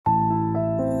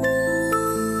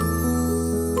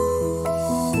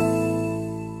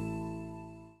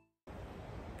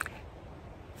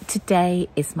Today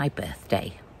is my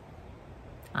birthday.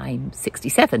 I'm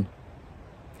 67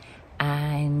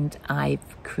 and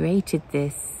I've created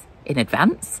this in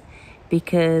advance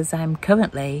because I'm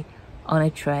currently on a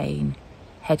train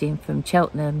heading from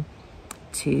Cheltenham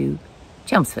to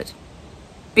Chelmsford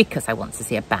because I want to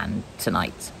see a band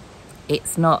tonight.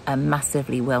 It's not a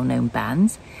massively well-known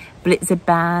band, but it's a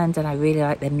band and I really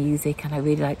like their music and I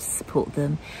really like to support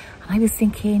them. And I was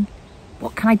thinking,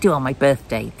 what can I do on my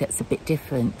birthday that's a bit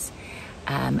different?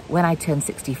 When I turned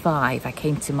 65, I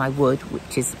came to my wood,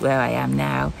 which is where I am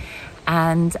now,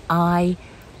 and I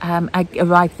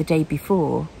arrived the day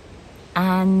before,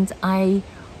 and I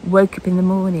woke up in the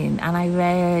morning and I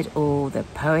read all the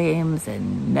poems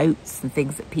and notes and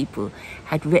things that people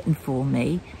had written for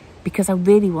me because I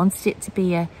really wanted it to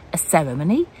be a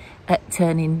ceremony at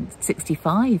turning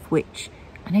 65, which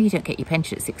I know you don't get your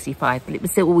pension at 65, but it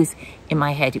was still always in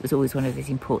my head. It was always one of those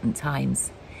important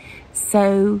times.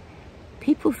 So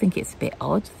people think it's a bit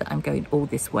odd that I'm going all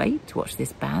this way to watch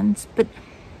this band, but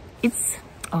it's,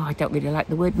 oh, I don't really like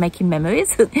the word making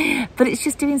memories, but it's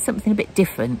just doing something a bit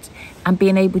different and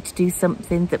being able to do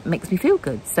something that makes me feel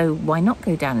good. So why not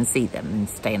go down and see them and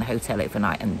stay in a hotel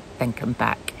overnight and then come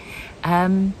back?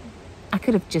 I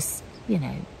could have just, you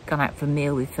know, gone out for a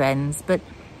meal with friends, but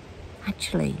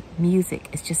actually music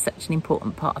is just such an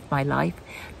important part of my life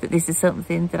that this is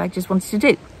something that I just wanted to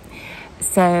do.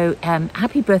 So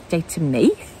happy birthday to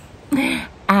me.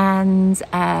 And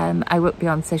I won't be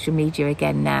on social media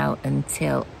again now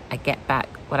until I get back.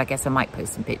 Well, I guess I might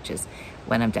post some pictures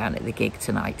when I'm down at the gig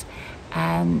tonight.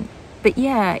 But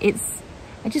yeah,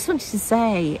 I just wanted to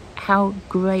say how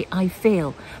great I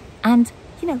feel. And,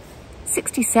 you know,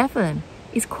 67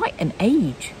 is quite an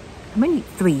age. I'm only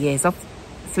 3 years off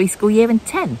 3 school year and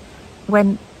 10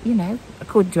 when, you know,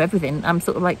 according to everything, I'm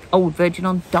sort of like old virgin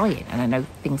on dying. And I know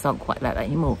things aren't quite like that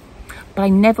anymore. But I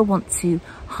never want to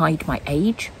hide my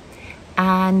age.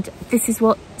 And this is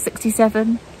what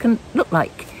 67 can look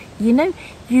like. You know,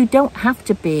 you don't have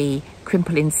to be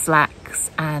crimpling slacks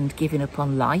and giving up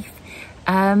on life.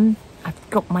 I've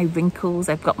got my wrinkles,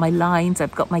 I've got my lines,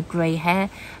 I've got my grey hair.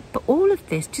 But all of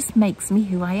this just makes me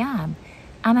who I am.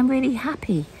 And I'm really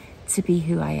happy to be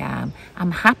who I am.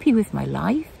 I'm happy with my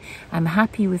life. I'm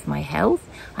happy with my health.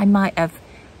 I might have,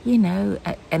 you know,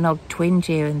 an odd twinge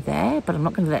here and there, but I'm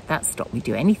not going to let that stop me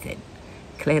do anything,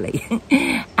 clearly.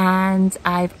 And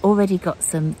I've already got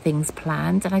some things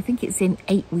planned, and I think it's in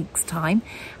 8 weeks' time.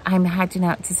 I'm heading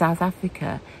out to South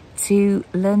Africa to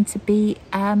learn to be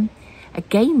a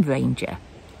game ranger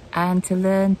and to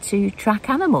learn to track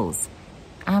animals.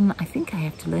 And I think I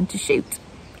have to learn to shoot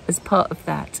as part of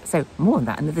that. So more on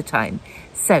that another time.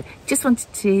 So just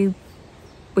wanted to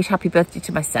wish happy birthday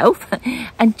to myself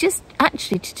and just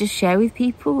actually to just share with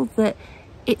people that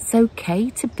it's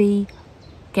okay to be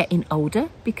getting older,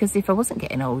 because if I wasn't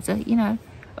getting older, you know,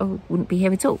 I wouldn't be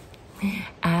here at all.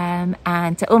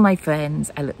 And to all my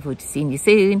friends, I look forward to seeing you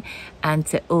soon. And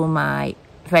to all my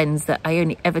friends that I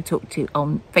only ever talk to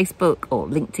on Facebook or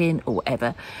LinkedIn or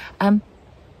whatever,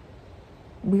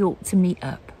 we ought to meet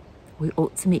up. We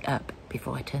ought to meet up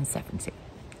before I turn 70.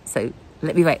 So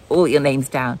let me write all your names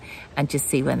down and just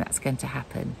see when that's going to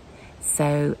happen.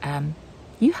 So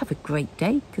you have a great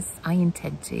day, because I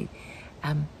intend to.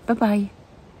 Bye-bye.